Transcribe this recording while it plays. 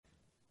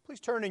Please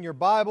turn in your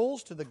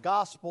Bibles to the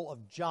Gospel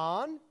of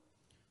John,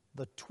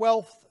 the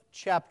 12th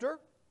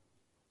chapter.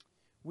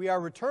 We are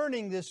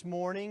returning this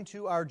morning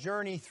to our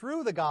journey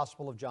through the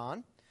Gospel of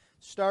John,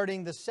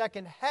 starting the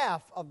second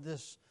half of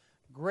this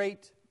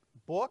great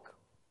book.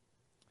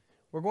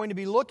 We're going to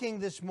be looking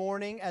this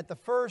morning at the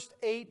first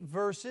 8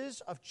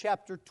 verses of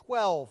chapter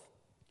 12.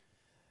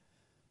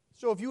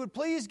 So if you would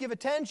please give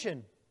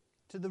attention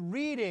to the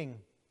reading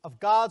of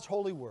God's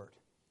holy word.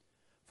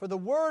 For the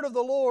word of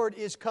the Lord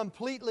is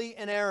completely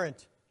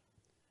inerrant.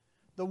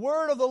 The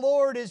word of the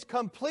Lord is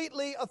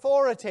completely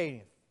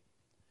authoritative.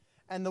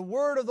 And the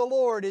word of the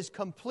Lord is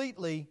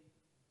completely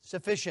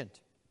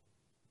sufficient.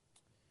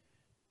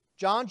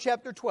 John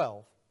chapter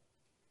 12,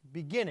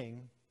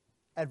 beginning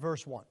at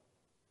verse 1.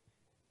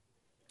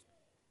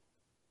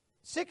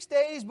 6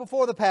 days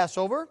before the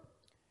Passover,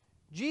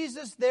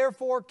 Jesus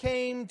therefore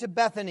came to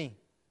Bethany,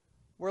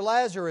 where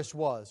Lazarus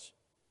was,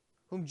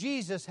 whom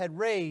Jesus had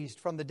raised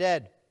from the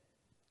dead.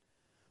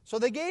 So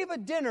they gave a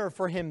dinner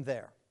for him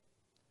there.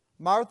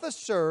 Martha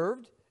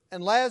served,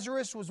 and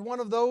Lazarus was one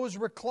of those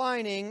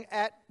reclining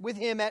with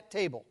him at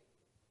table.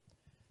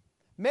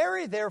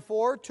 Mary,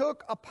 therefore,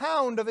 took a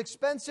pound of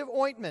expensive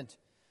ointment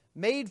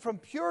made from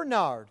pure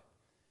nard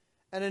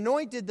and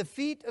anointed the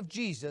feet of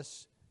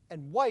Jesus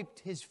and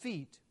wiped his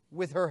feet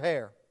with her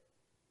hair.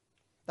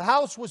 The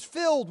house was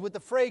filled with the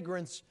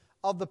fragrance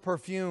of the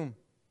perfume.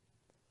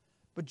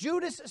 But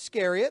Judas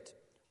Iscariot,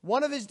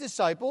 one of his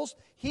disciples,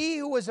 he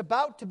who was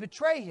about to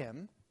betray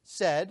him,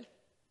 said,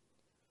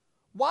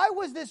 "Why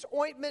was this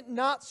ointment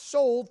not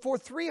sold for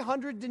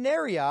 300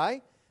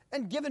 denarii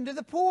and given to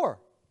the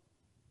poor?"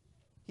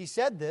 He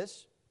said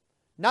this,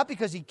 not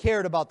because he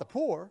cared about the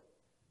poor,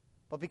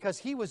 but because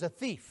he was a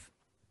thief.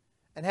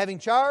 And having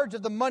charge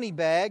of the money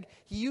bag,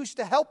 he used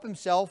to help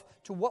himself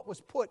to what was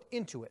put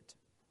into it.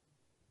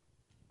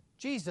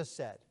 Jesus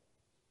said,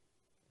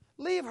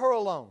 "Leave her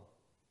alone,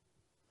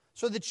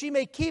 so that she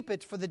may keep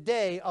it for the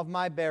day of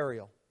my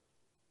burial.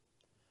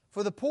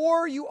 For the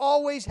poor you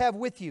always have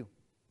with you,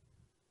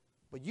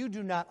 but you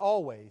do not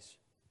always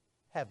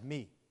have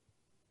me."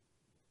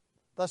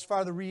 Thus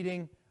far the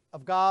reading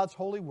of God's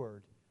holy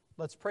word.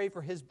 Let's pray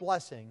for His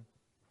blessing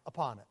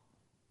upon it.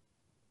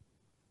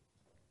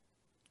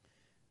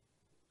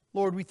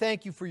 Lord, we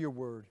thank You for Your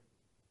word.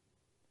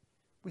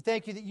 We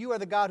thank You that You are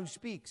the God who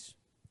speaks,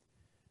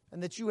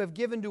 and that You have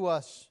given to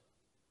us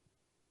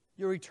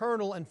Your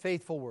eternal and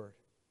faithful word.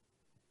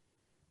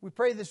 We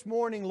pray this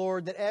morning,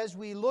 Lord, that as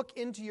we look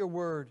into Your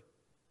word,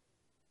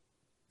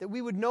 that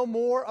we would know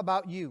more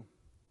about You,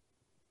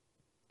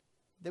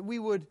 that we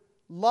would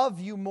love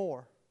You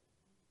more,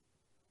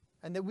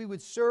 and that we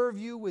would serve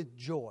You with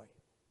joy.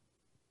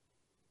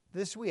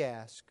 This we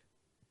ask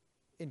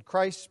in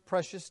Christ's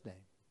precious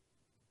name.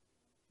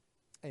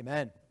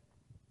 Amen.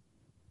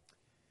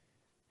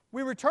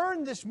 We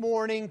return this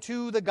morning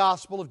to the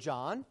Gospel of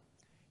John.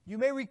 You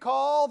may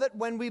recall that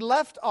when we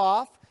left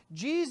off,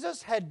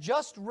 Jesus had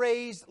just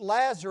raised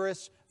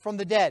Lazarus from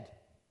the dead.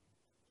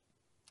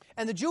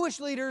 And the Jewish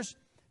leaders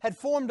had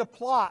formed a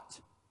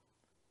plot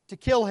to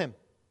kill him.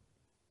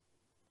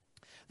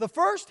 The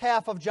first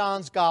half of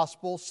John's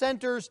Gospel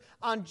centers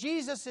on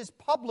Jesus'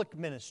 public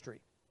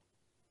ministry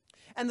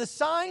and the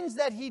signs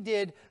that He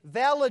did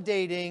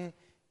validating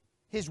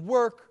His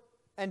work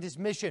and His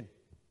mission.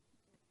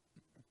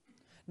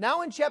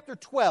 Now in chapter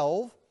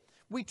 12,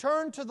 we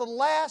turn to the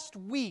last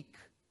week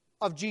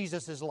of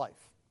Jesus'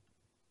 life.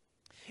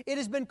 It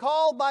has been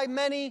called by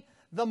many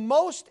the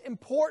most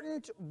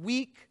important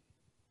week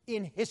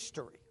in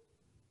history.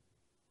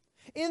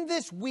 In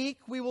this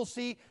week, we will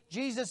see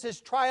Jesus'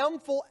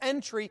 triumphal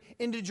entry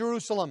into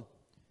Jerusalem,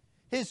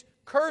 His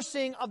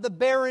cursing of the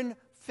barren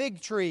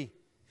fig tree,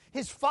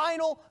 His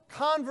final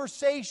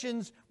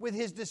conversations with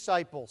His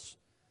disciples,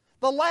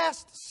 the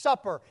Last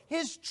Supper,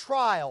 His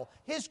trial,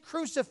 His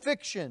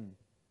crucifixion,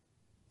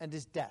 and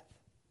His death.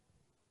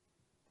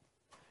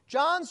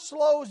 John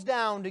slows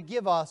down to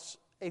give us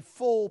a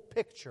full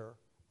picture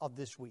of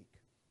this week.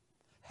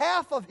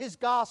 Half of his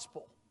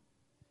gospel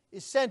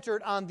is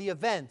centered on the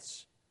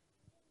events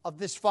of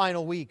this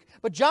final week.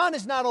 But John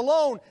is not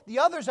alone. The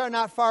others are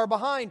not far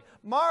behind.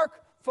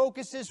 Mark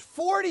focuses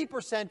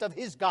 40% of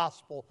his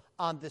gospel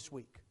on this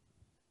week.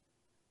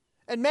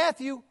 And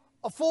Matthew,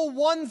 a full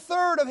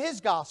 1/3 of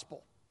his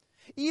gospel.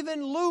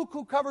 Even Luke,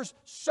 who covers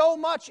so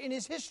much in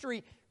his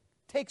history,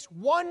 takes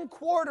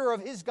 1/4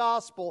 of his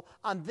gospel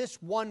on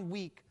this 1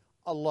 week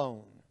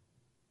alone.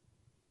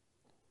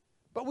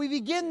 But we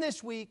begin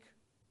this week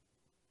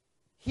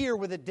here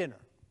with a dinner.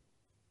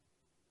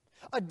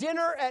 A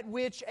dinner at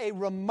which a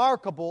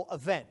remarkable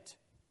event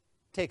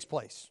takes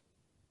place.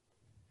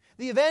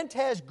 The event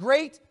has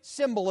great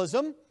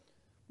symbolism.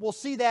 We'll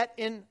see that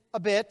in a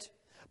bit.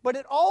 But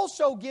it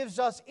also gives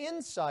us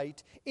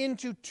insight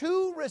into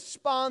 2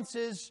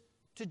 responses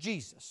to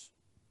Jesus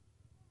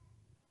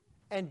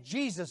and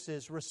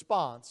Jesus'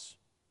 response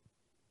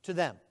to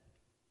them.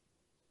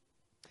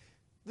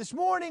 This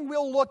morning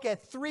we'll look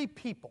at 3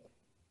 people: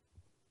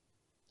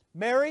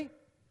 Mary,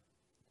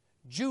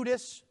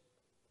 Judas,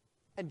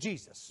 and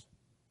Jesus.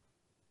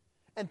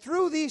 And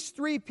through these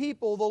three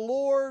people, the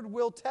Lord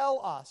will tell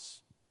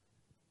us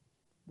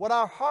what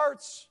our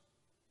hearts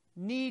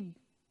need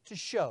to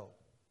show,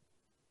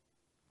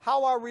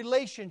 how our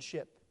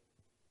relationship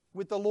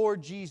with the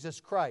Lord Jesus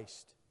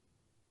Christ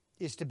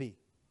is to be.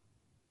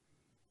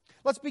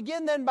 Let's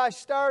begin then by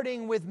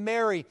starting with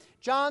Mary.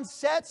 John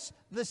sets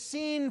the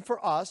scene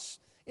for us.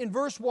 In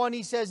verse 1,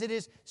 he says it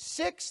is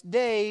 6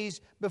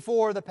 days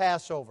before the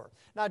Passover.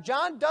 Now,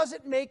 John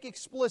doesn't make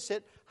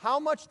explicit how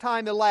much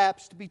time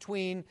elapsed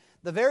between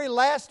the very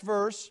last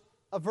verse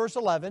of verse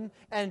 11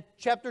 and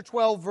chapter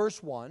 12,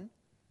 verse 1.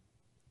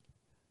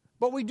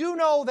 But we do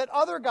know that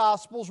other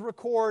Gospels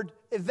record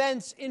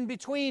events in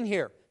between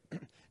here.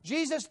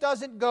 Jesus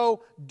doesn't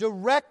go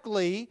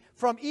directly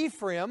from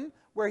Ephraim,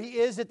 where he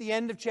is at the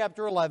end of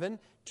chapter 11,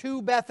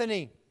 to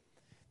Bethany.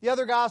 The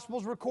other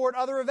Gospels record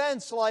other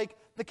events like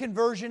the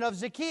conversion of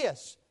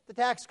Zacchaeus, the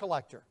tax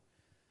collector,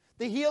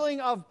 the healing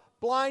of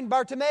blind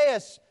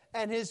Bartimaeus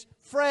and his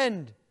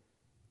friend.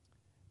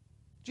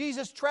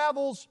 Jesus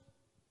travels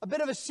a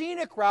bit of a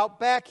scenic route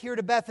back here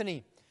to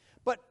Bethany.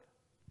 But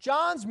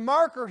John's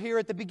marker here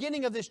at the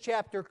beginning of this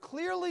chapter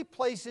clearly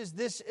places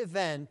this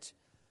event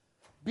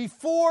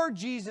before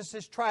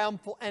Jesus'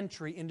 triumphal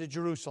entry into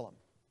Jerusalem.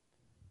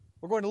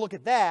 We're going to look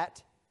at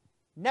that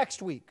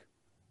next week.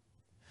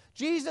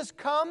 Jesus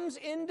comes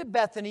into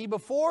Bethany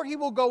before he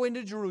will go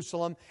into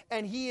Jerusalem,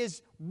 and he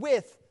is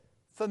with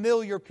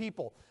familiar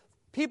people.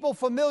 People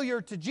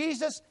familiar to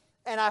Jesus,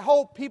 and I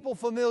hope people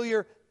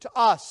familiar to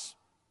us.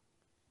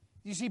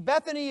 You see,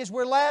 Bethany is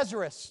where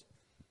Lazarus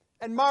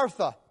and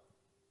Martha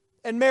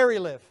and Mary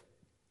live.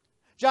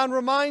 John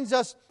reminds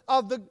us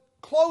of the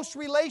close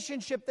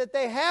relationship that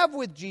they have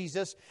with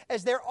Jesus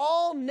as they're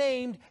all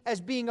named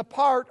as being a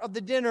part of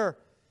the dinner.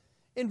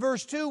 In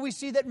verse 2, we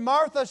see that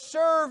Martha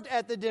served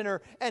at the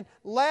dinner, and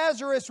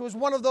Lazarus was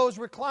one of those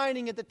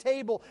reclining at the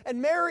table,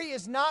 and Mary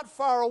is not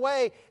far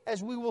away,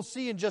 as we will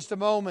see in just a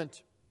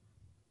moment.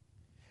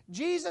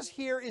 Jesus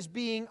here is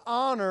being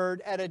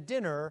honored at a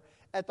dinner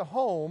at the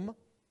home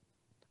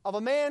of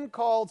a man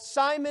called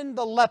Simon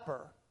the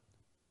leper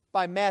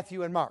by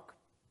Matthew and Mark.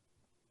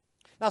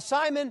 Now,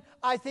 Simon,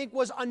 I think,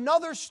 was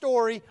another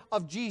story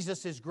of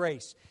Jesus'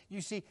 grace.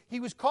 You see, he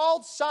was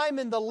called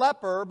Simon the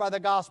leper by the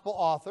gospel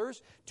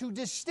authors to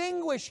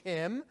distinguish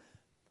him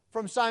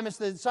from Simon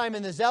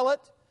the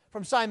Zealot,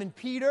 from Simon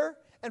Peter,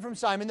 and from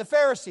Simon the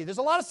Pharisee. There's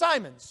a lot of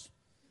Simons.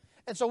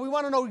 And so we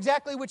want to know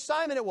exactly which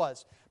Simon it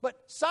was. But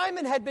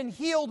Simon had been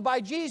healed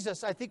by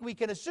Jesus, I think we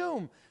can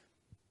assume.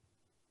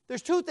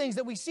 There's two things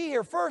that we see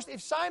here. First,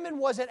 if Simon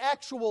was an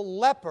actual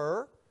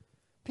leper,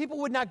 people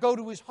would not go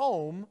to his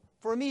home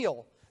for a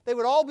meal. They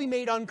would all be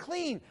made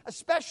unclean,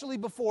 especially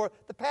before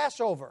the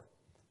Passover.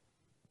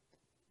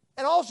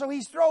 And also,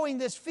 he's throwing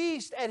this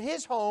feast at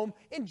his home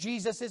in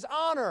Jesus'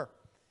 honor.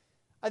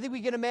 I think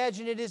we can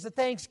imagine it is a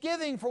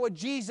thanksgiving for what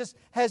Jesus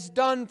has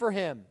done for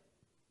him.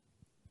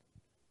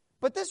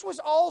 But this was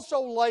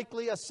also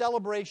likely a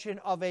celebration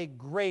of a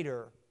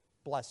greater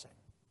blessing.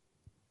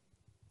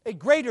 A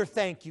greater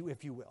thank you,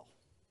 if you will,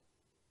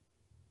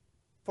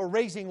 for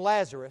raising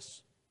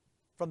Lazarus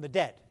from the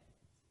dead.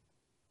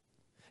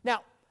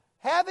 Now,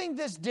 having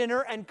this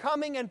dinner and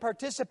coming and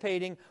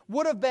participating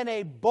would have been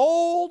a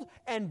bold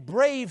and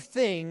brave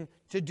thing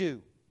to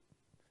do,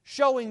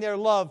 showing their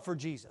love for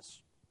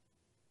Jesus.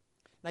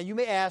 Now, you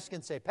may ask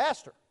and say,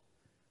 Pastor,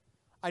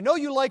 I know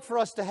you like for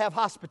us to have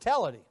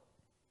hospitality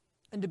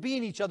and to be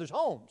in each other's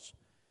homes,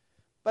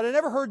 but I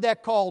never heard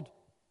that called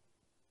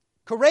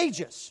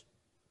courageous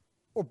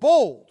or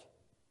bold.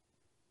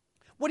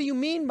 What do you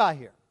mean by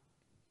here?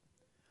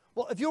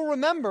 Well, if you'll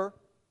remember,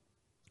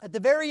 at the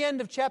very end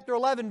of chapter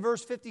 11,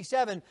 verse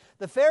 57,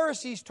 the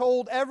Pharisees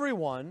told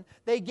everyone,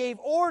 they gave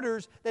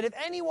orders that if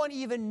anyone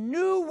even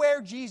knew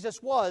where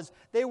Jesus was,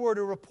 they were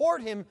to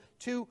report him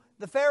to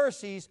the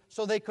Pharisees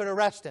so they could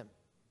arrest him.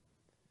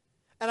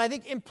 And I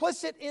think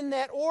implicit in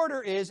that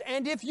order is,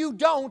 and if you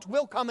don't,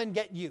 we'll come and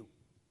get you.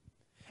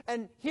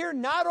 And here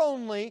not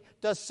only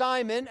does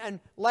Simon and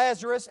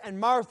Lazarus and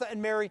Martha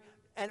and Mary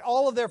and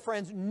all of their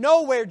friends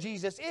know where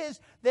Jesus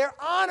is, they're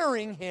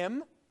honoring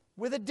him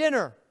with a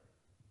dinner.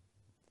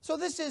 So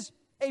this is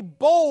a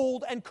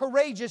bold and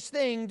courageous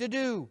thing to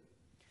do.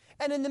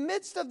 And in the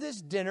midst of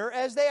this dinner,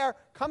 as they are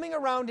coming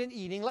around and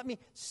eating, let me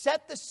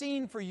set the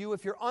scene for you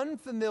if you're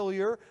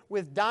unfamiliar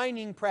with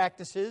dining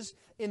practices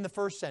in the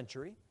first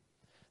century.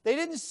 They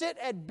didn't sit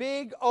at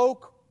big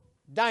oak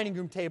dining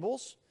room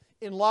tables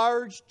in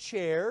large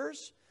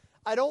chairs.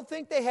 I don't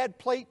think they had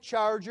plate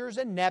chargers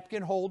and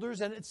napkin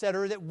holders and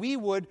etc. that we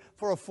would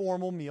for a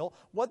formal meal.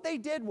 What they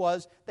did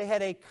was they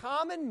had a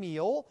common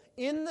meal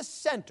in the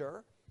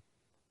center,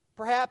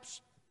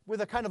 perhaps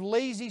with a kind of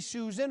lazy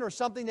Susan or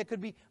something that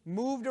could be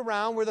moved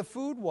around where the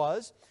food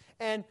was.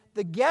 And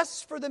the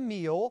guests for the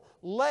meal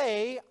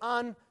lay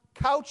on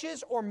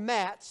couches or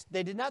mats.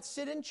 They did not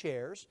sit in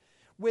chairs,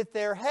 with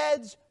their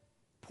heads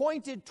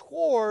pointed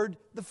toward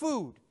the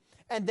food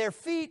and their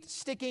feet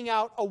sticking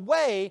out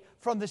away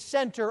from the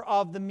center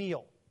of the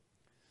meal.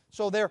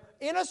 So they're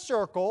in a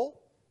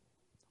circle,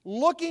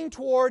 looking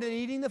toward and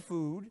eating the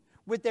food,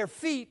 with their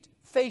feet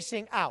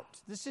facing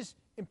out. This is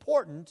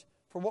important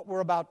for what we're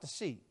about to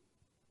see.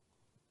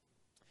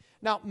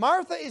 Now,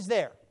 Martha is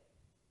there.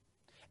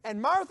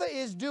 And Martha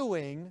is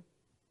doing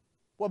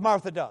what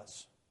Martha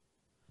does.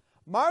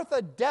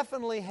 Martha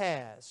definitely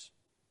has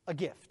a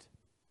gift.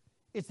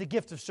 It's the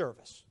gift of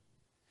service.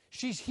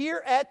 She's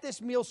here at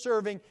this meal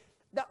serving.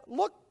 Now,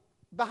 look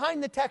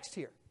behind the text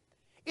here.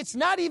 It's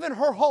not even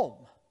her home,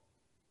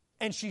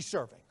 and she's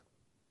serving.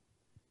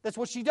 That's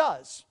what she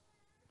does.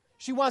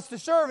 She wants to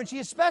serve, and she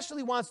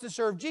especially wants to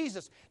serve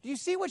Jesus. Do you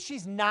see what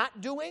she's not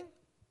doing?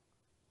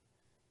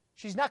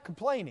 She's not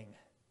complaining.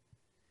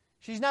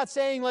 She's not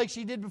saying like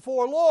she did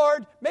before,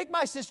 Lord, make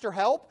my sister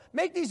help.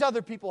 Make these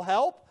other people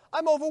help.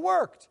 I'm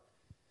overworked.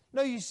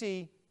 No, you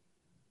see,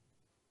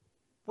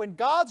 when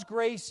God's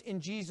grace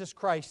in Jesus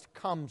Christ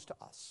comes to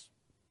us,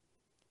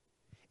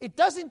 it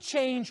doesn't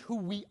change who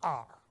we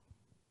are.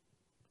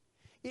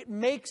 It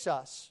makes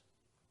us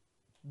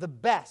the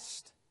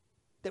best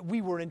that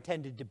we were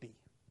intended to be.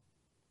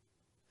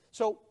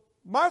 So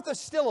Martha's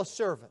still a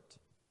servant,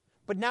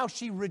 but now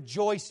she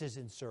rejoices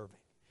in serving.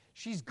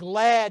 She's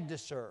glad to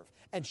serve,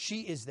 and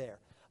she is there.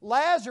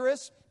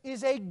 Lazarus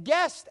is a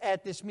guest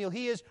at this meal.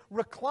 He is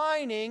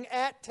reclining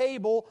at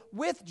table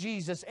with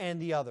Jesus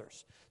and the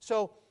others.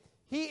 So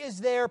he is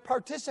there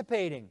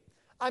participating.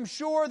 I'm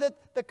sure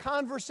that the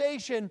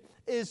conversation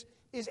is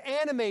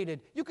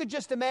animated. You could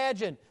just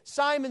imagine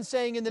Simon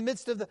saying in the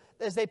midst of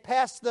as they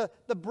passed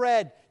the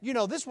bread,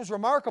 this was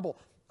remarkable.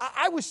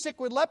 I was sick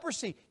with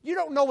leprosy. You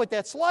don't know what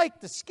that's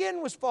like. The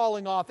skin was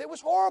falling off. It was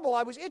horrible.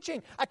 I was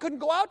itching. I couldn't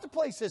go out to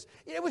places.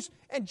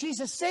 And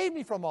Jesus saved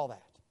me from all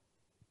that.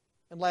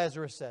 And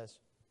Lazarus says,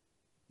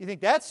 you think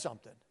that's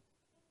something?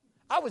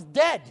 I was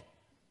dead.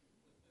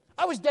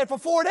 I was dead for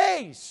 4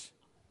 days.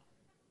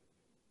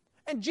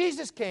 And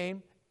Jesus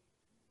came,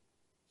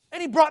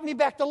 and he brought me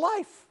back to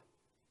life.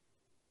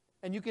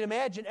 And you can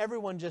imagine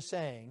everyone just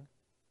saying,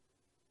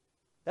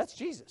 that's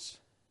Jesus.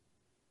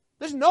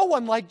 There's no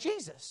one like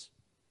Jesus.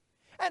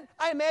 And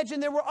I imagine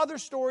there were other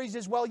stories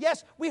as well.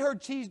 Yes, we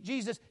heard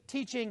Jesus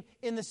teaching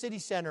in the city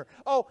center.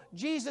 Oh,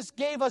 Jesus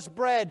gave us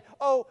bread.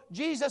 Oh,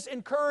 Jesus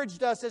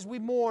encouraged us as we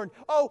mourned.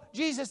 Oh,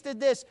 Jesus did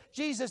this.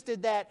 Jesus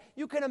did that.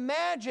 You can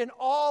imagine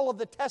all of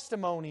the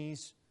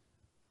testimonies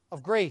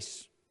of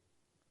grace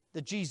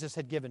that Jesus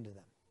had given to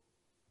them.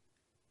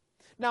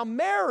 Now,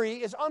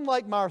 Mary is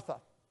unlike Martha.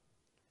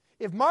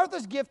 If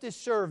Martha's gift is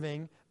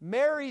serving,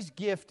 Mary's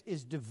gift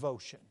is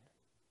devotion.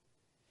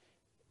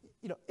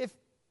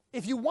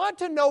 If you want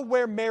to know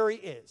where Mary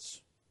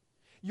is,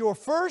 your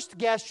first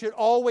guess should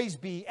always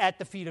be at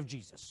the feet of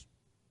Jesus.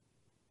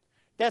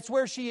 That's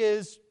where she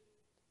is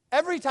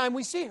every time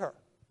we see her.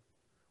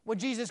 When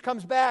Jesus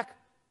comes back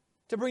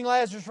to bring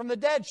Lazarus from the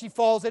dead, she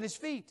falls at his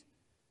feet.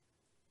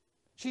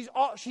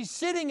 She's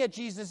sitting at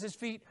Jesus'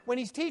 feet when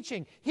he's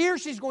teaching. Here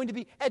she's going to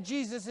be at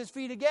Jesus'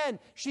 feet again.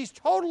 She's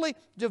totally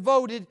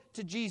devoted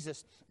to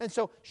Jesus. And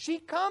so she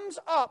comes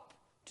up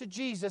to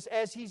Jesus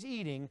as he's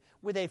eating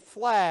with a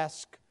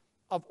flask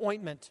of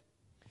ointment.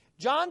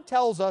 John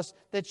tells us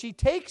that she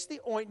takes the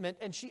ointment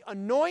and she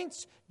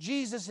anoints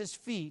Jesus'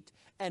 feet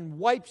and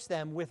wipes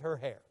them with her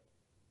hair.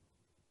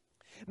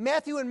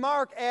 Matthew and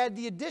Mark add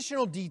the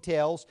additional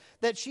details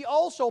that she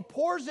also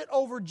pours it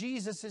over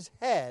Jesus'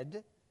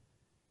 head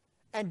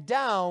and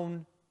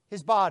down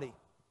his body.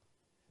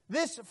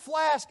 This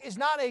flask is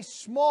not a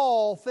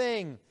small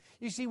thing.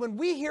 You see, when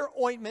we hear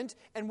ointment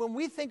and when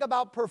we think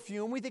about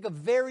perfume, we think of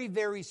very,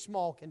 very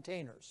small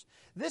containers.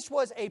 This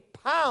was a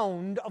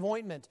pound of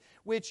ointment,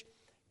 which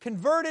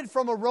converted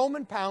from a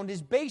Roman pound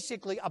is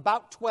basically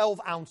about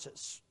 12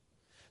 ounces.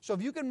 So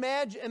if you can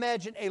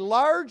imagine a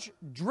large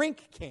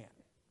drink can,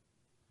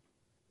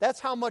 that's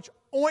how much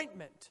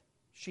ointment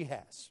she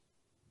has.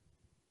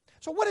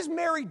 So what is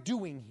Mary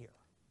doing here?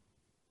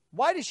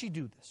 Why does she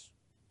do this?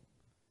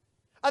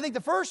 I think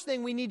the first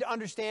thing we need to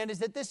understand is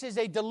that this is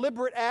a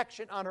deliberate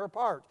action on her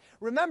part.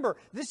 Remember,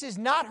 this is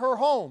not her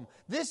home.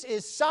 This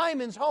is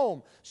Simon's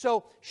home.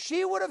 So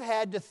she would have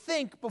had to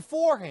think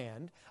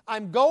beforehand,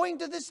 I'm going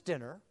to this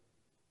dinner.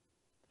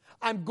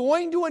 I'm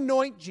going to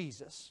anoint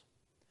Jesus.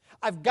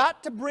 I've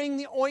got to bring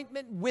the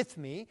ointment with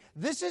me.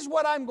 This is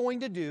what I'm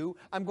going to do.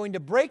 I'm going to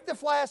break the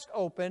flask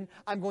open.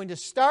 I'm going to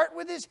start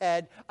with his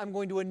head. I'm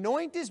going to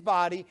anoint his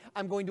body.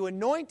 I'm going to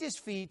anoint his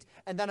feet.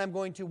 And then I'm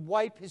going to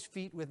wipe his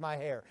feet with my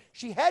hair.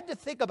 She had to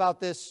think about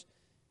this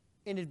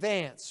in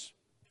advance.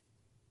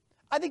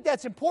 I think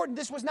that's important.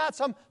 This was not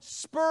some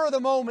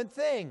spur-of-the-moment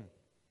thing.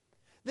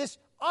 This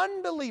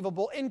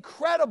unbelievable,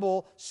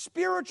 incredible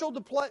spiritual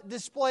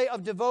display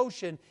of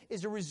devotion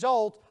is a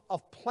result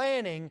of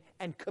planning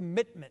and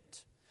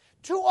commitment.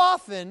 Too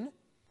often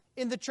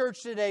in the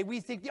church today,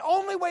 we think the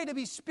only way to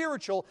be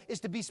spiritual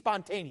is to be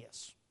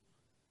spontaneous.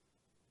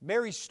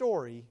 Mary's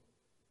story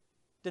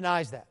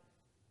denies that.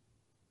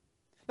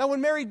 Now,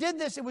 when Mary did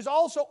this, it was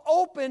also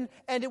open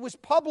and it was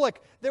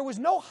public. There was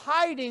no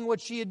hiding what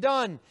she had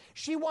done.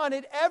 She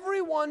wanted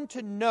everyone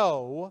to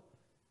know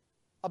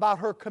about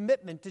her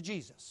commitment to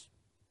Jesus.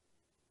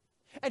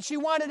 And she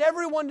wanted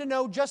everyone to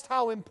know just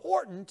how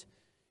important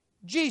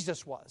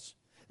Jesus was.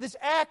 This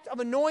act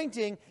of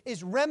anointing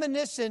is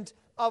reminiscent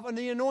of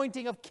the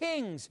anointing of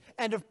kings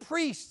and of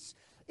priests.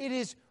 It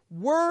is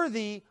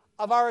worthy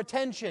of our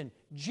attention.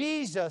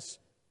 Jesus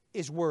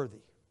is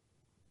worthy.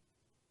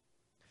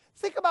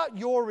 Think about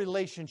your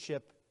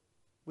relationship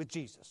with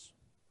Jesus.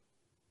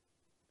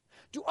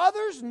 Do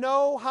others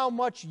know how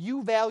much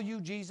you value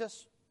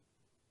Jesus?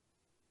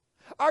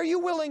 Are you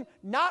willing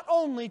not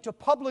only to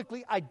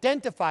publicly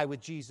identify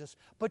with Jesus,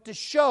 but to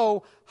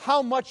show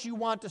how much you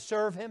want to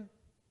serve Him?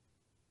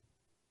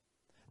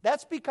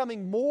 That's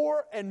becoming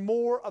more and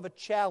more of a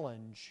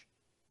challenge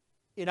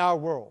in our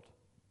world.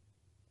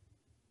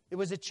 It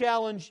was a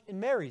challenge in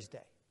Mary's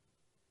day.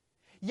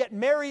 Yet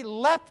Mary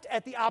leapt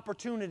at the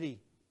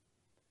opportunity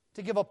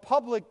to give a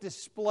public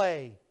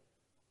display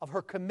of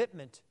her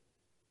commitment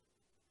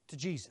to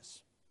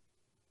Jesus.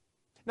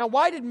 Now,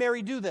 why did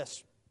Mary do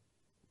this?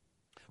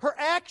 Her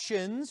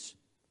actions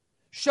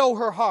show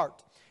her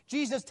heart.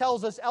 Jesus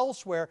tells us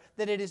elsewhere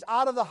that it is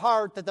out of the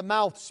heart that the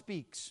mouth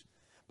speaks.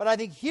 But I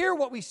think here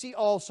what we see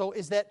also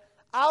is that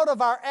out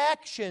of our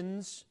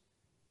actions,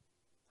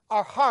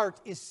 our heart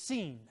is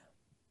seen.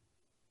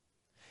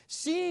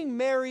 Seeing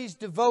Mary's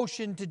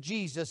devotion to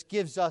Jesus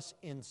gives us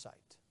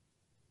insight.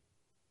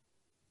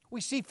 We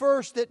see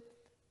first that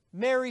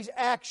Mary's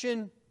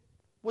action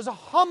was a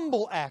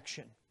humble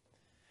action.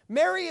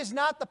 Mary is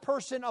not the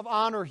person of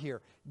honor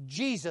here.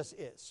 Jesus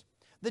is.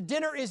 The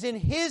dinner is in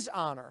His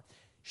honor.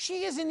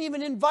 She isn't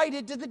even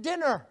invited to the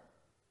dinner.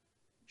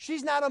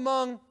 She's not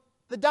among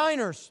the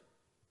diners.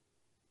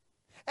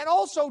 And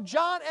also,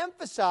 John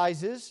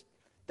emphasizes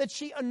that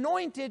she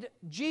anointed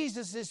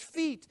Jesus'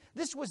 feet.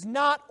 This was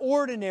not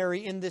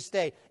ordinary in this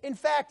day. In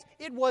fact,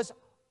 it was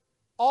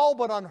all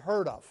but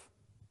unheard of.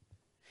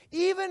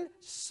 Even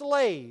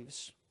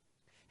slaves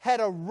had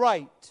a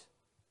right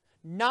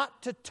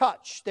not to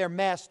touch their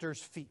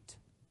master's feet.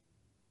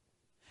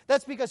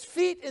 That's because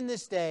feet in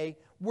this day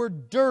were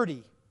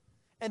dirty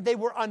and they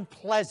were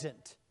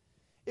unpleasant.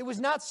 It was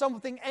not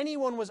something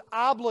anyone was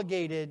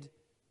obligated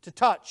to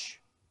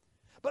touch.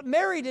 But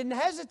Mary didn't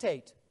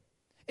hesitate.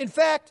 In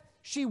fact,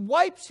 she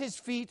wipes His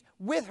feet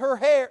with her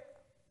hair.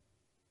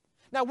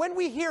 Now, when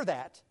we hear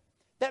that,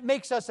 that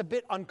makes us a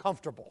bit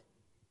uncomfortable.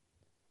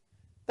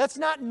 That's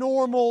not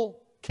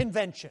normal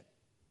convention.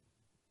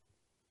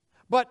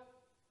 But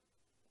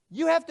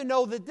you have to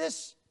know that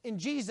this, in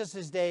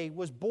Jesus' day,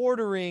 was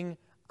bordering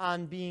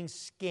on being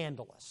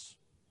scandalous.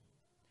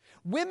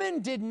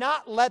 Women did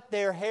not let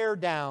their hair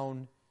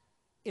down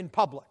in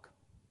public.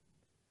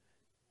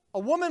 A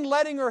woman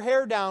letting her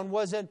hair down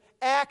was an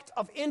act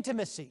of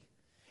intimacy.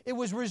 It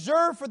was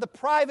reserved for the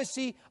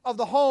privacy of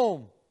the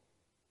home.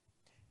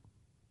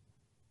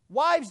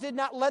 Wives did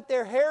not let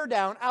their hair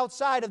down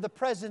outside of the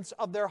presence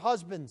of their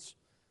husbands.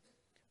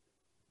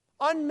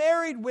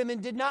 Unmarried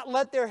women did not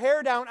let their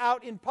hair down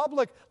out in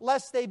public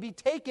lest they be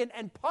taken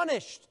and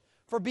punished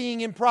for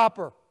being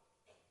improper.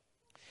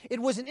 It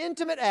was an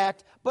intimate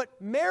act, but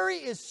Mary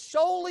is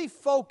solely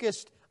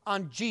focused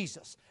on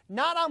Jesus,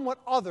 not on what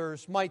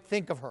others might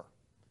think of her.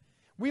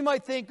 We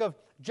might think of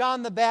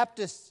John the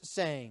Baptist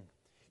saying,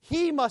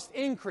 "He must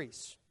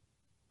increase,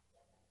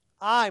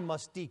 I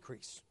must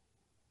decrease."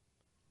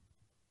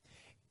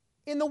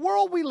 In the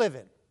world we live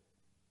in,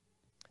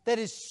 that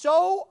is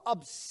so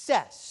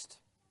obsessed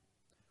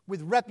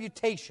with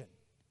reputation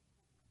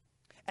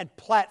and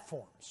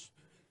platforms,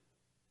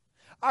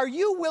 are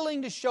you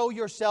willing to show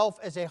yourself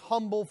as a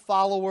humble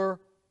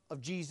follower of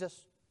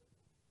Jesus?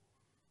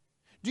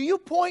 Do you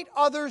point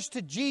others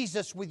to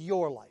Jesus with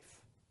your life?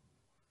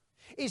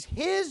 Is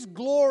His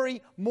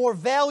glory more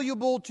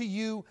valuable to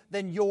you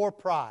than your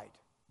pride?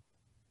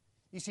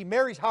 You see,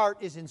 Mary's heart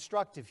is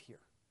instructive here.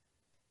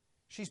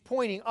 She's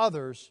pointing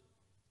others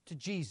to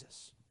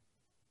Jesus.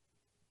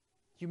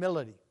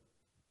 Humility.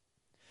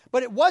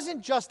 But it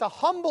wasn't just a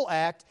humble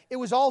act, it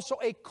was also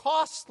a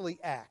costly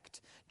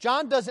act.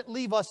 John doesn't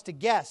leave us to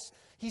guess.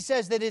 He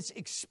says that it's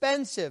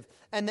expensive,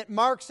 and that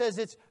Mark says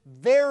it's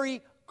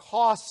very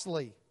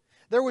costly.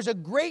 There was a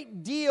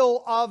great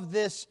deal of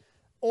this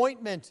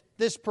ointment,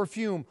 this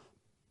perfume,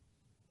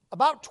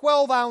 about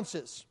 12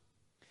 ounces.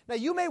 Now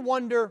you may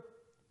wonder,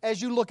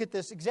 as you look at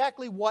this,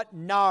 exactly what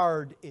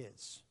nard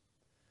is.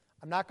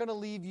 I'm not going to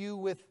leave you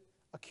with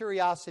a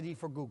curiosity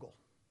for Google.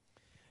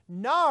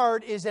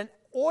 Nard is an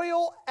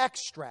oil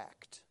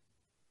extract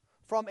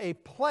from a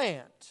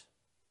plant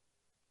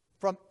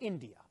from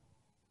India.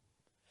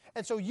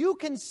 And so you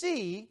can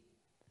see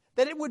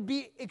that it would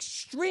be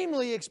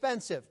extremely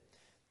expensive.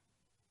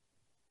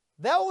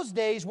 Those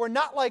days were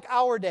not like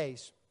our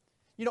days.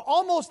 You know,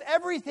 almost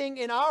everything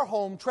in our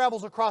home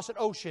travels across an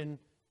ocean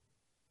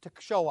to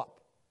show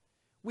up.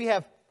 We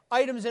have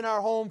items in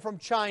our home from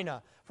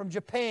China, from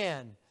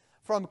Japan,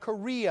 from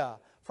Korea,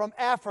 from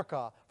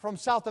Africa, from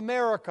South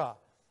America,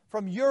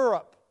 from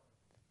Europe.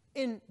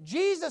 In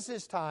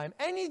Jesus' time,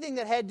 anything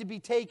that had to be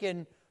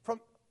taken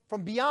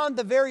from beyond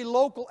the very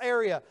local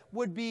area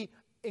would be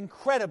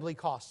incredibly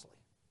costly.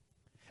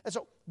 And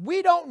so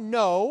we don't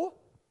know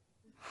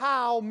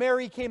how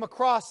Mary came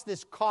across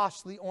this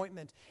costly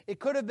ointment. It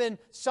could have been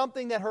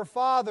something that her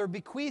father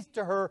bequeathed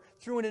to her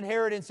through an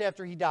inheritance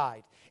after he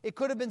died. It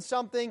could have been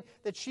something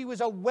that she was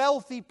a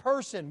wealthy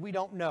person. We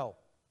don't know.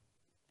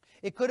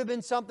 It could have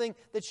been something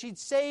that she'd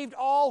saved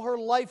all her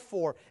life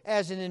for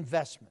as an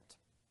investment.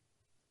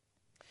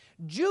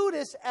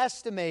 Judas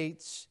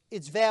estimates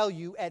its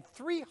value at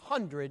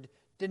 300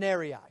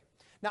 denarii.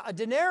 Now, a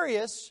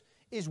denarius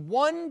is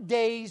 1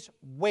 day's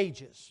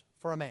wages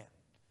for a man.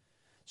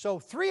 So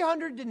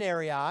 300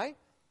 denarii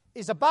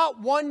is about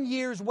 1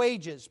 year's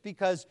wages,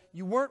 because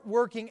you weren't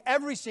working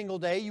every single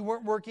day, you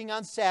weren't working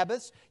on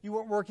Sabbaths, you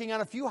weren't working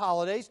on a few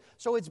holidays,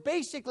 so it's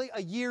basically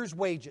a year's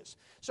wages.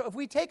 So if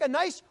we take a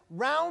nice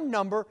round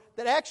number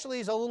that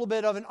actually is a little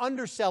bit of an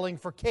underselling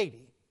for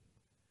Katie,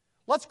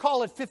 let's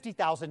call it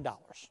 $50,000.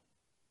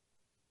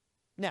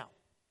 Now,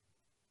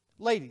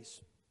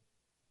 ladies,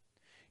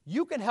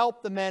 you can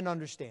help the men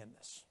understand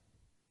this.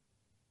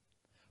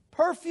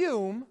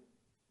 Perfume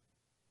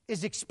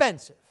is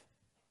expensive,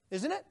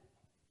 isn't it?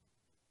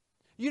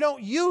 You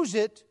don't use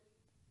it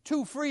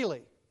too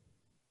freely.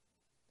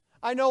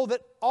 I know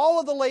that all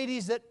of the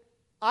ladies that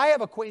I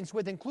have acquaintance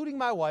with, including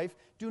my wife,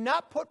 do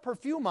not put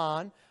perfume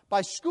on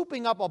by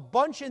scooping up a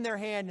bunch in their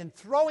hand and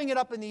throwing it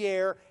up in the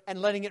air and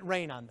letting it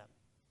rain on them.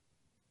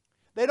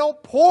 They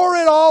don't pour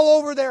it all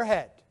over their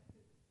head.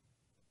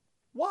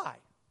 Why?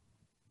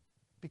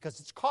 Because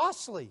it's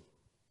costly.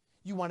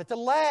 You want it to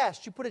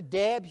last. You put a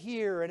dab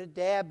here and a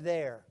dab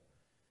there.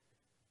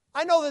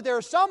 I know that there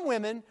are some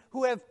women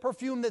who have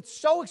perfume that's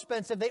so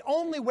expensive they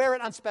only wear it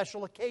on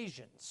special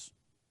occasions.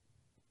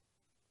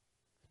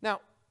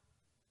 Now,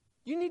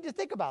 you need to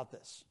think about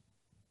this.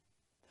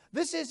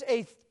 This is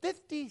a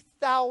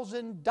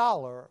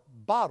 $50,000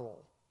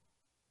 bottle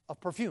of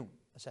perfume,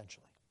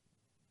 essentially.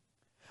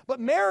 But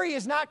Mary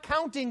is not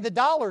counting the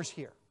dollars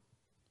here.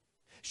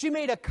 She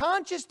made a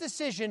conscious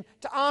decision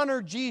to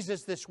honor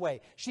Jesus this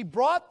way. She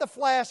brought the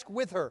flask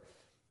with her,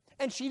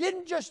 and she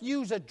didn't just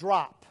use a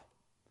drop.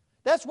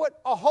 That's what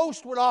a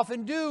host would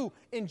often do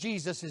in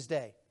Jesus'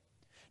 day.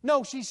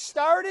 No, she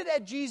started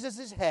at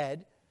Jesus'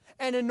 head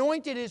and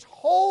anointed his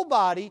whole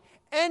body,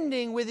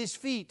 ending with his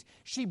feet.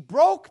 She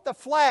broke the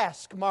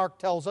flask, Mark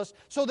tells us,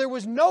 so there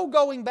was no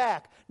going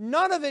back.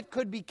 None of it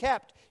could be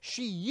kept.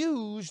 She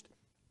used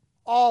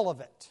all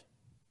of it.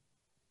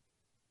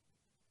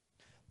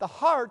 The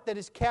heart that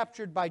is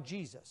captured by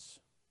Jesus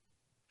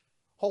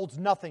holds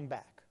nothing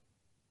back.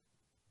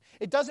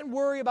 It doesn't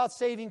worry about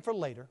saving for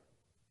later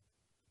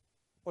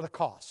or the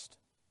cost.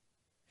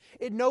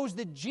 It knows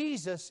that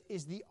Jesus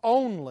is the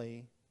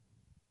only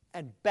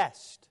and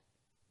best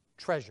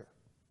treasure.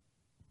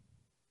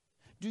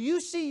 Do you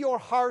see your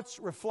heart's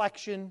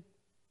reflection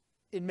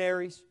in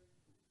Mary's?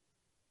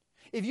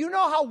 If you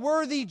know how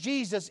worthy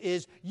Jesus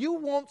is, you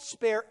won't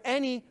spare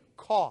any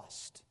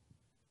cost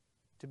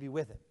to be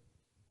with him.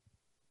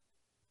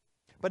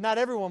 But not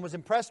everyone was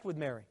impressed with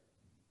Mary.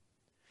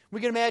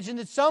 We can imagine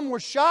that some were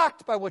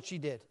shocked by what she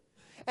did.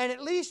 And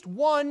at least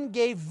one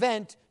gave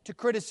vent to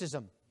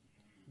criticism,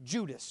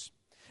 Judas.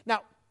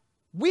 Now,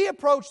 we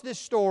approach this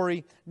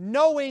story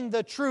knowing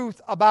the truth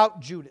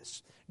about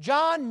Judas.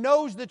 John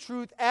knows the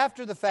truth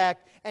after the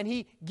fact, and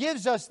he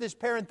gives us this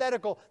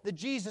parenthetical that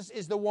Jesus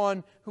is the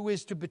one who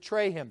is to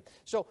betray him.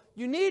 So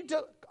you need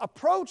to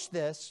approach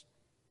this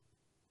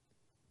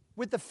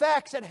with the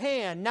facts at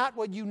hand, not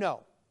what you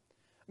know.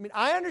 I mean,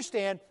 I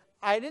understand.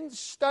 I didn't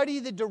study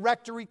the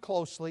directory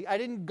closely. I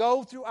didn't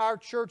go through our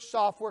church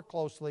software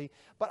closely.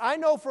 But I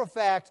know for a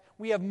fact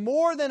we have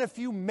more than a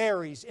few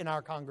Marys in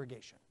our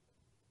congregation.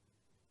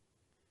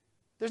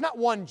 There's not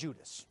one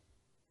Judas.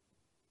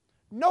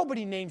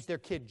 Nobody names their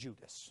kid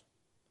Judas.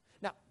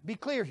 Now, be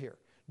clear here.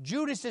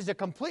 Judas is a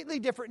completely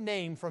different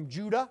name from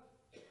Judah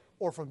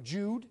or from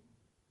Jude.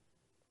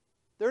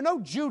 There are no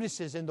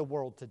Judases in the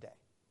world today.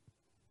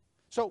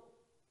 So,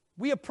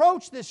 we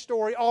approach this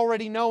story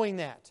already knowing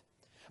that.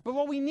 But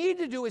what we need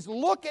to do is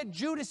look at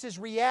Judas's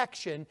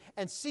reaction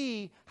and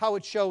see how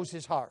it shows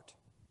his heart.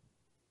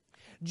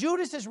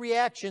 Judas's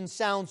reaction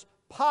sounds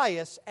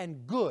pious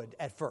and good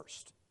at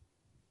first.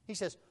 He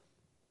says,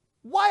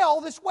 "Why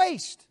all this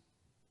waste?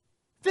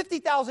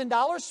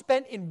 $50,000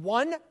 spent in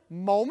one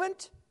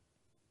moment?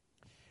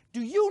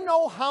 Do you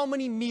know how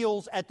many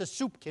meals at the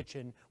soup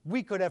kitchen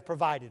we could have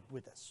provided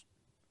with this?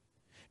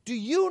 Do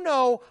you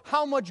know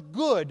how much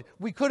good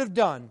we could have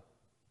done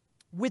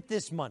with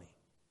this money?"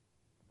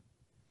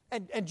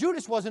 And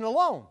Judas wasn't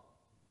alone.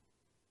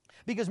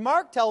 Because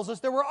Mark tells us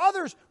there were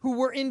others who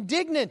were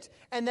indignant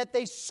and that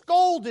they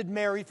scolded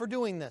Mary for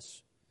doing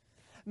this.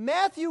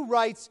 Matthew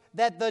writes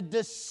that the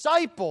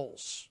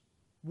disciples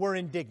were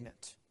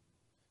indignant.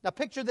 Now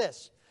picture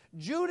this.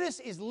 Judas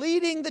is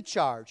leading the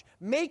charge,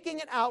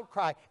 making an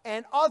outcry,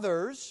 and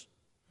others,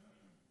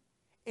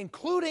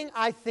 including,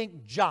 I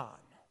think, John,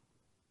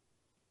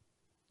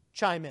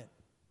 chime in.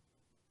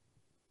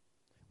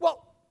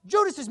 Well,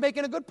 Judas is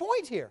making a good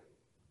point here.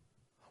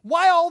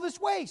 Why all this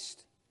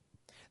waste?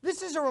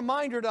 This is a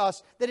reminder to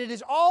us that it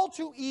is all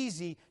too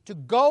easy to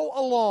go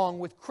along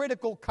with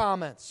critical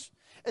comments.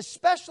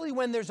 especially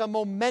when there's a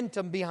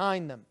momentum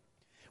behind them.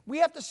 We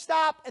have to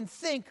stop and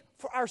think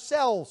for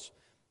ourselves,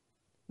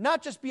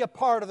 not just be a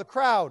part of the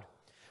crowd.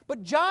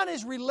 But John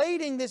is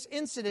relating this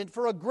incident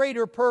for a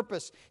greater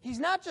purpose. He's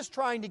not just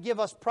trying to give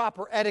us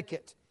proper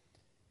etiquette.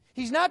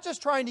 He's not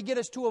just trying to get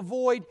us to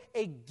avoid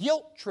a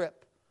guilt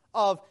trip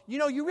of,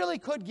 you really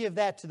could give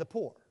that to the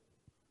poor.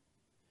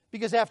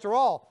 Because after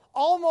all,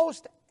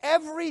 almost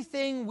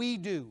everything we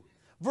do,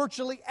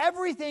 virtually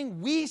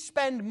everything we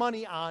spend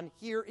money on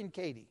here in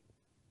Katy,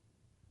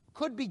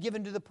 could be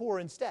given to the poor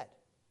instead.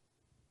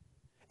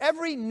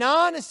 Every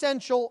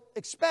non-essential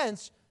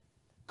expense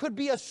could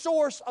be a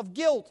source of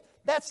guilt.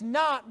 That's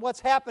not what's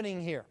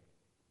happening here.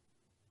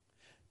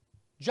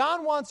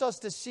 John wants us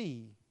to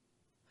see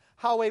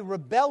how a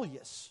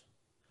rebellious,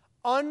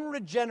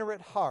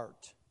 unregenerate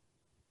heart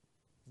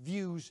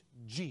views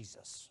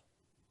Jesus.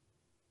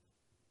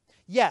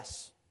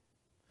 Yes,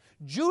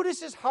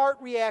 Judas's heart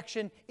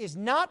reaction is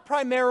not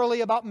primarily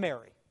about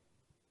Mary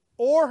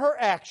or her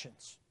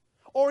actions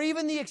or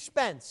even the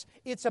expense.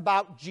 It's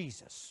about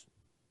Jesus.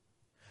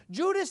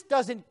 Judas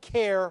doesn't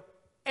care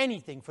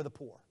anything for the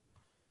poor.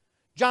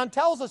 John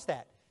tells us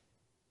that.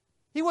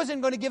 He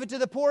wasn't going to give it to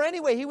the poor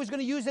anyway. He was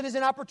going to use it as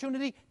an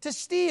opportunity to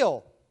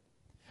steal.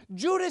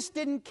 Judas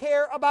didn't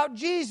care about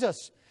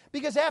Jesus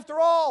because after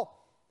all,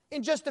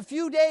 in just a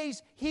few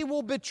days, he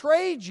will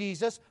betray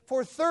Jesus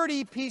for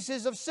 30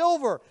 pieces of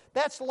silver.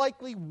 That's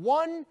likely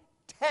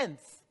 1/10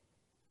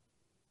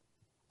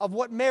 of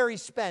what Mary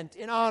spent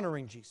in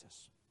honoring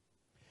Jesus.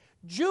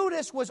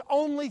 Judas was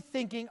only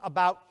thinking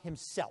about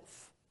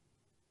himself.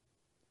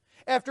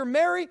 After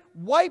Mary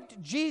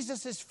wiped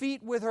Jesus'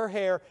 feet with her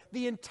hair,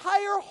 the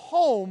entire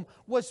home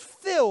was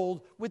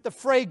filled with the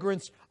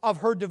fragrance of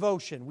her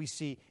devotion, we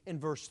see in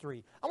verse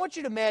 3. I want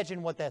you to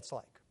imagine what that's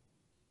like.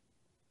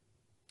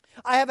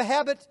 I have a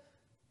habit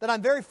that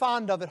I'm very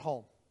fond of at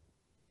home.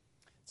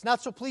 It's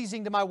not so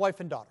pleasing to my wife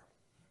and daughter.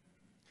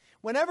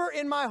 Whenever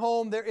in my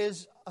home there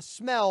is a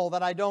smell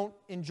that I don't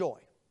enjoy,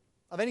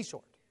 of any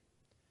sort,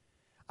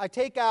 I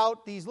take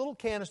out these little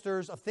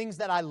canisters of things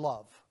that I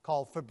love,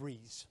 called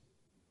Febreze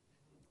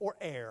or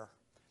Air.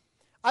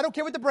 I don't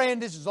care what the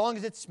brand is as long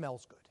as it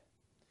smells good.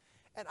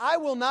 And I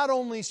will not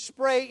only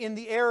spray in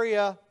the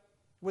area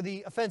where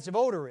the offensive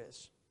odor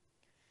is,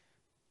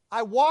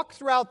 I walk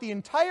throughout the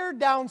entire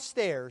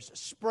downstairs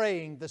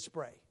spraying the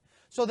spray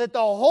so that the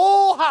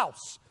whole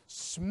house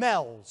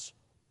smells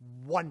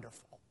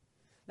wonderful.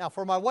 Now,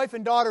 for my wife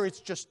and daughter, it's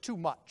just too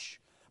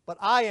much, but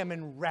I am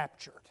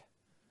enraptured.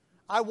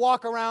 I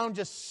walk around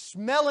just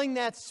smelling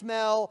that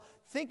smell,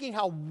 thinking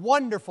how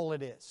wonderful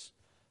it is.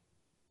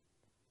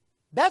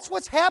 That's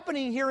what's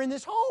happening here in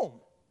this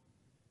home.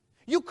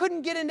 You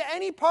couldn't get into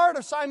any part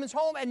of Simon's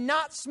home and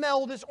not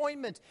smell this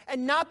ointment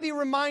and not be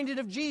reminded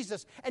of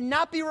Jesus and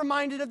not be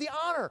reminded of the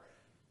honor.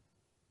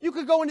 You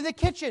could go into the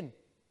kitchen.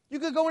 You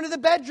could go into the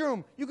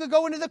bedroom. You could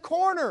go into the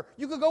corner.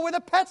 You could go where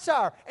the pets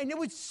are. And it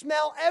would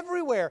smell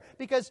everywhere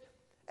because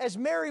as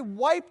Mary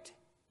wiped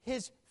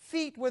his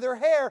feet with her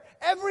hair,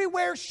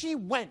 everywhere she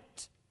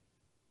went,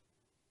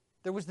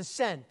 there was the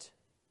scent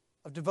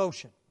of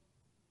devotion.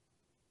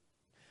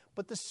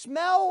 But the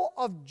smell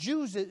of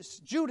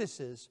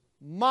Judas's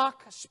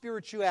mock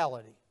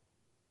spirituality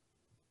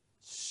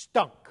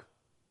stunk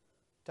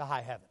to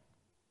high heaven.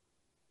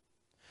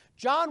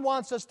 John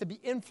wants us to be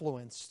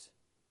influenced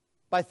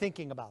by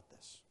thinking about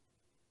this.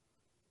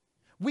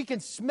 We can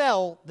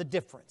smell the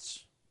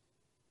difference.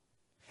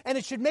 And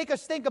it should make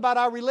us think about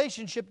our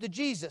relationship to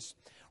Jesus.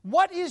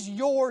 What is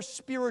your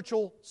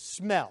spiritual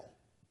smell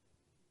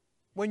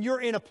when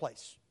you're in a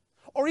place?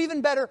 Or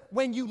even better,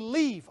 when you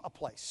leave a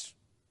place?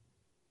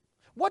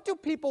 What do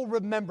people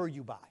remember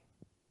you by?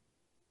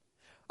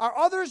 Are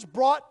others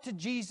brought to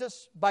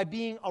Jesus by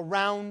being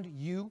around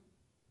you?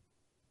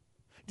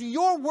 Do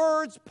your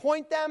words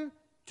point them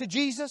to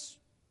Jesus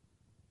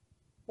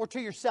or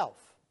to yourself?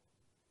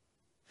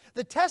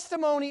 The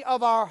testimony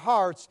of our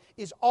hearts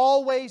is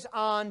always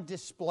on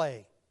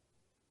display.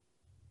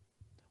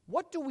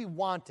 What do we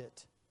want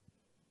it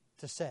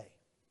to say?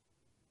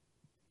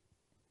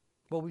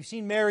 Well, we've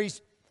seen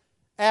Mary's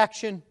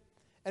action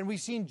and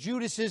we've seen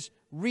Judas's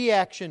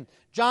reaction.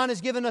 John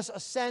has given us a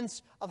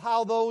sense of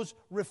how those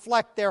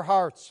reflect their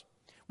hearts.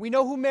 We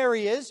know who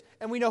Mary is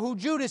and we know who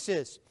Judas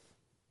is.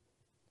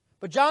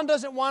 But John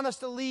doesn't want us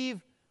to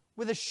leave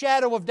with a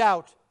shadow of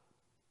doubt.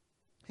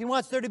 He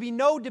wants there to be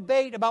no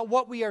debate about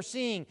what we are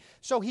seeing.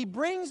 So he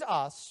brings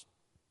us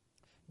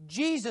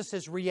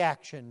Jesus'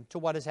 reaction to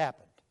what has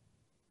happened.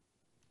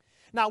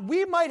 Now,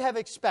 we might have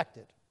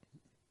expected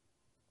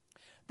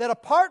that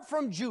apart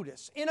from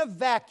Judas, in a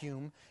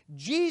vacuum,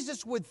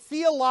 Jesus would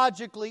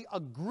theologically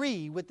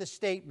agree with the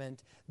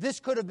statement,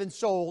 this could have been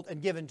sold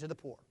and given to the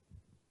poor.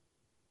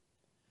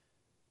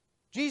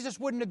 Jesus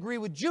wouldn't agree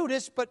with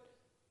Judas, but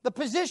the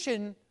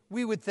position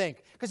we would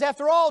think. Because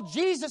after all,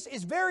 Jesus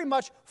is very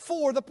much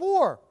for the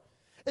poor,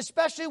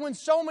 especially when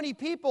so many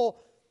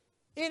people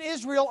in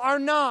Israel are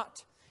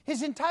not.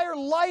 His entire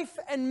life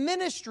and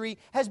ministry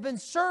has been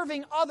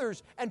serving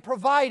others and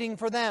providing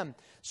for them.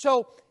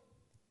 So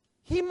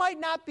he might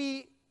not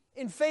be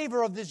in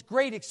favor of this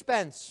great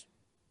expense,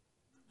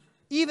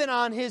 even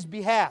on his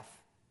behalf.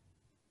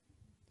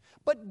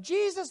 But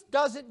Jesus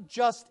doesn't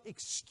just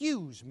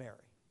excuse Mary.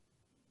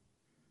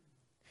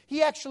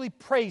 He actually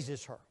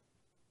praises her.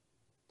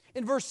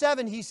 In verse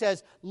 7, he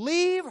says,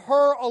 "Leave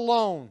her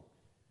alone,"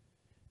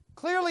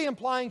 clearly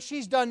implying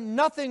she's done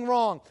nothing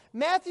wrong.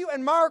 Matthew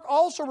and Mark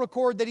also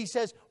record that he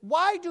says,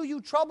 "Why do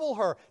you trouble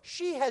her?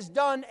 She has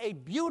done a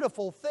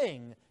beautiful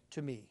thing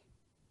to me."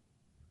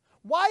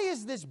 Why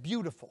is this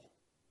beautiful?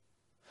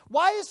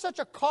 Why is such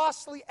a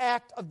costly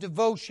act of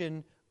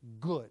devotion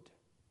good?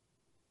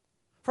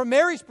 From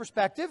Mary's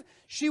perspective,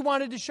 she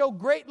wanted to show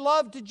great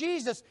love to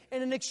Jesus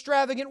in an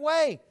extravagant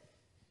way.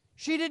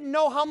 She didn't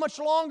know how much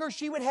longer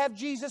she would have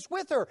Jesus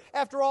with her.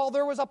 After all,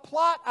 there was a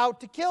plot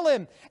out to kill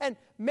him. And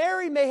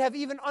Mary may have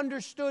even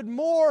understood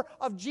more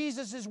of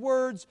Jesus'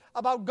 words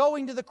about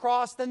going to the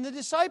cross than the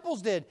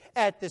disciples did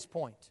at this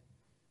point.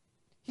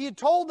 He had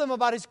told them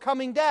about his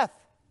coming death.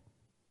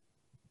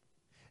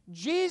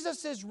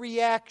 Jesus'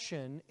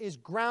 reaction is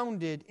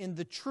grounded in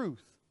the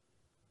truth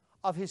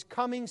of his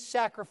coming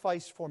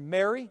sacrifice for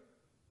Mary,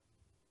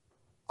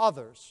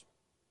 others,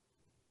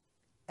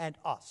 and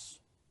us.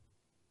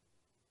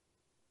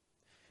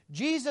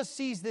 Jesus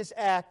sees this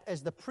act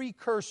as the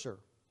precursor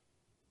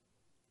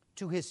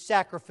to his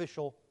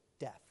sacrificial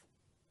death.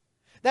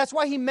 That's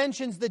why he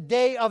mentions the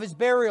day of his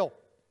burial.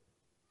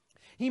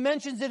 He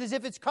mentions it as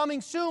if it's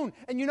coming soon,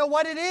 and you know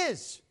what it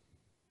is.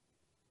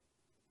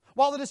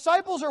 While the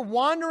disciples are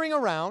wandering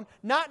around,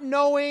 not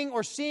knowing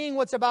or seeing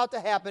what's about to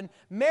happen,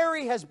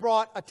 Mary has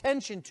brought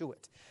attention to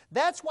it.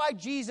 That's why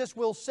Jesus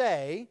will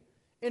say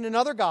in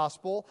another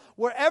gospel,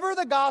 "Wherever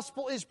the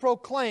gospel is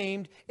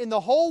proclaimed in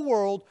the whole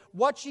world,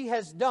 what she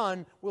has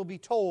done will be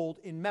told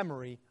in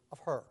memory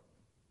of her."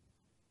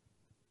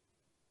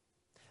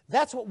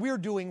 That's what we're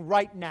doing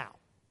right now.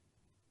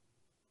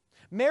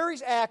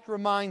 Mary's act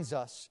reminds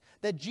us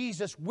that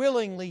Jesus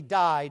willingly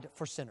died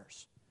for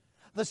sinners.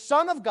 The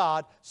Son of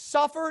God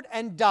suffered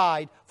and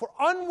died for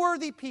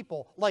unworthy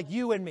people like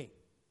you and me.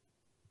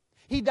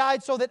 He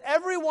died so that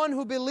everyone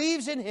who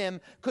believes in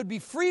him could be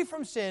free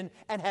from sin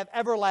and have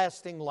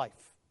everlasting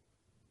life.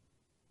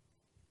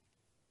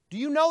 Do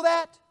you know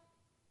that?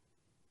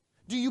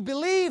 Do you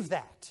believe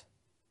that?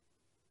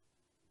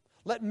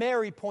 Let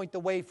Mary point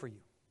the way for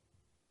you.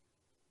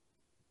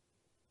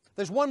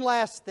 There's one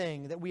last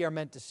thing that we are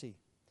meant to see.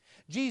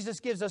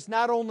 Jesus gives us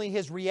not only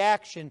his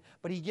reaction,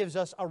 but he gives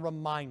us a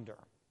reminder.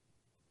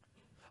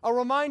 A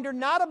reminder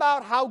not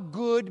about how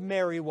good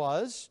Mary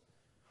was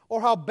or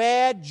how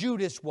bad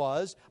Judas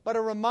was, but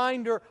a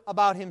reminder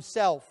about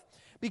himself.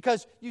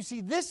 Because, you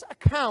see, this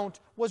account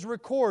was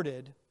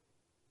recorded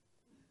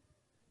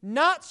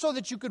not so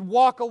that you could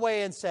walk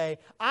away and say,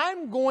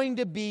 "I'm going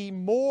to be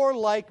more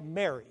like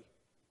Mary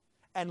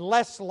and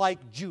less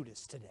like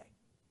Judas today."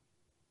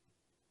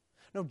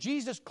 No,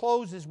 Jesus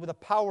closes with a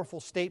powerful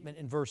statement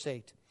in verse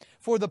 8.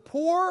 "For the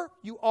poor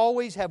you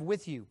always have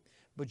with you,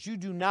 but you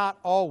do not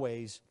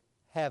always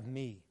have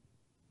me."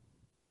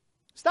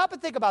 Stop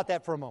and think about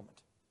that for a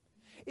moment.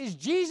 Is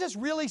Jesus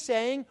really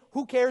saying,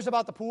 who cares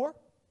about the poor?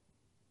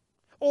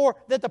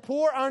 Or that the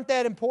poor aren't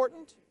that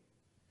important?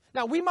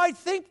 Now, we might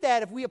think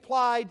that if we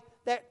applied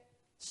that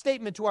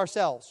statement to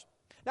ourselves.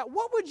 Now,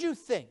 what would you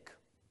think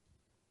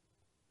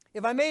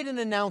if I made an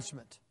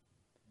announcement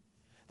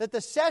that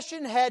the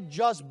session had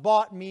just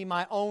bought me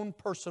my own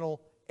personal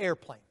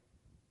airplane?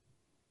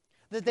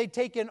 That they'd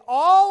taken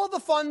all of the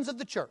funds of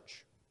the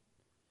church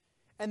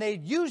and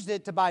they'd used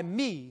it to buy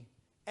me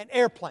an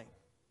airplane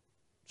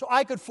so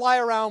I could fly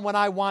around when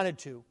I wanted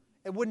to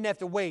and wouldn't have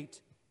to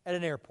wait at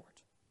an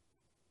airport.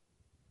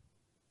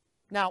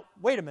 Now,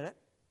 wait a minute.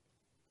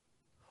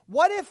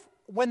 What if,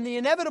 when the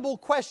inevitable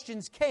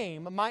questions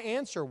came, my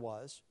answer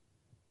was,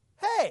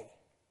 "Hey,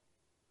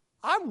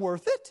 I'm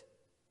worth it.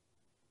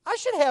 I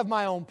should have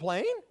my own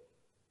plane.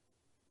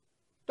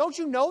 Don't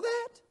you know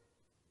that?"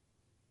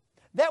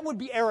 That would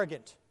be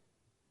arrogant.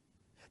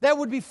 That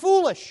would be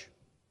foolish.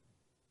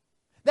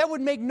 That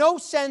would make no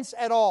sense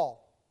at all.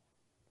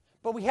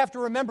 But we have to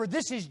remember,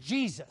 this is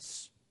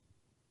Jesus.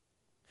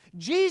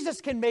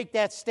 Jesus can make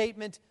that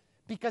statement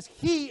because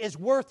he is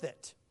worth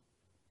it.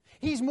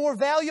 He's more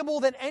valuable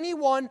than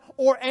anyone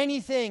or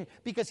anything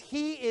because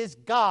he is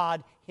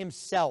God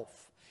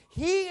himself.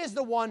 He is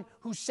the one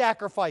who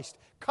sacrificed,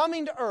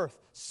 coming to earth,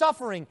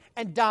 suffering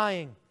and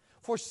dying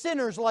for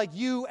sinners like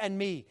you and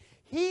me.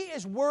 He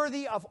is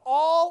worthy of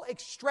all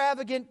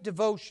extravagant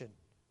devotion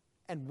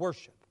and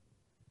worship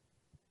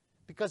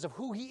because of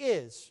who he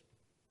is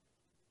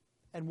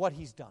and what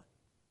he's done.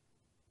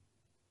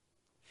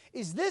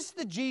 Is this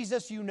the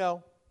Jesus you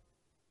know?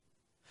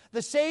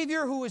 The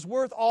Savior who is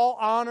worth all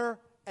honor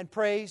and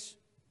praise?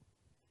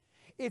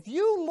 If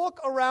you look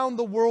around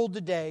the world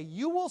today,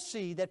 you will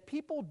see that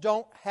people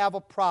don't have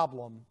a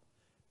problem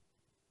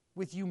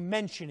with you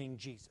mentioning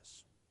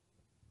Jesus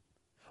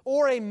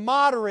or a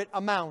moderate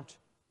amount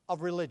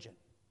of religion.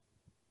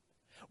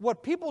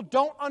 What people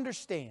don't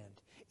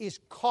understand is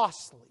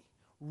costly,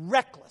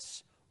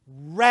 reckless,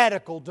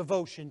 radical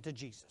devotion to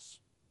Jesus.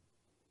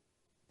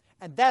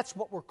 And that's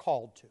what we're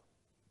called to.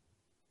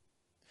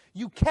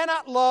 You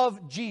cannot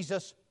love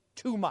Jesus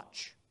too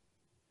much.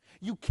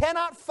 You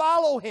cannot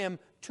follow Him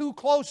too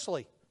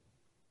closely.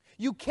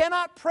 You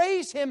cannot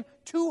praise Him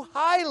too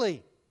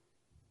highly.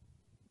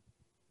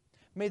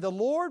 May the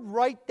Lord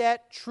write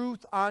that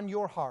truth on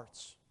your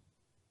hearts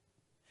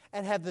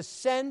and have the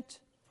scent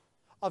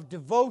of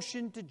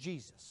devotion to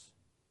Jesus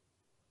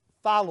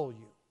follow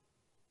you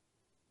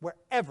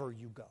wherever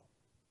you go.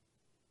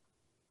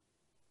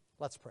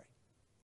 Let's pray.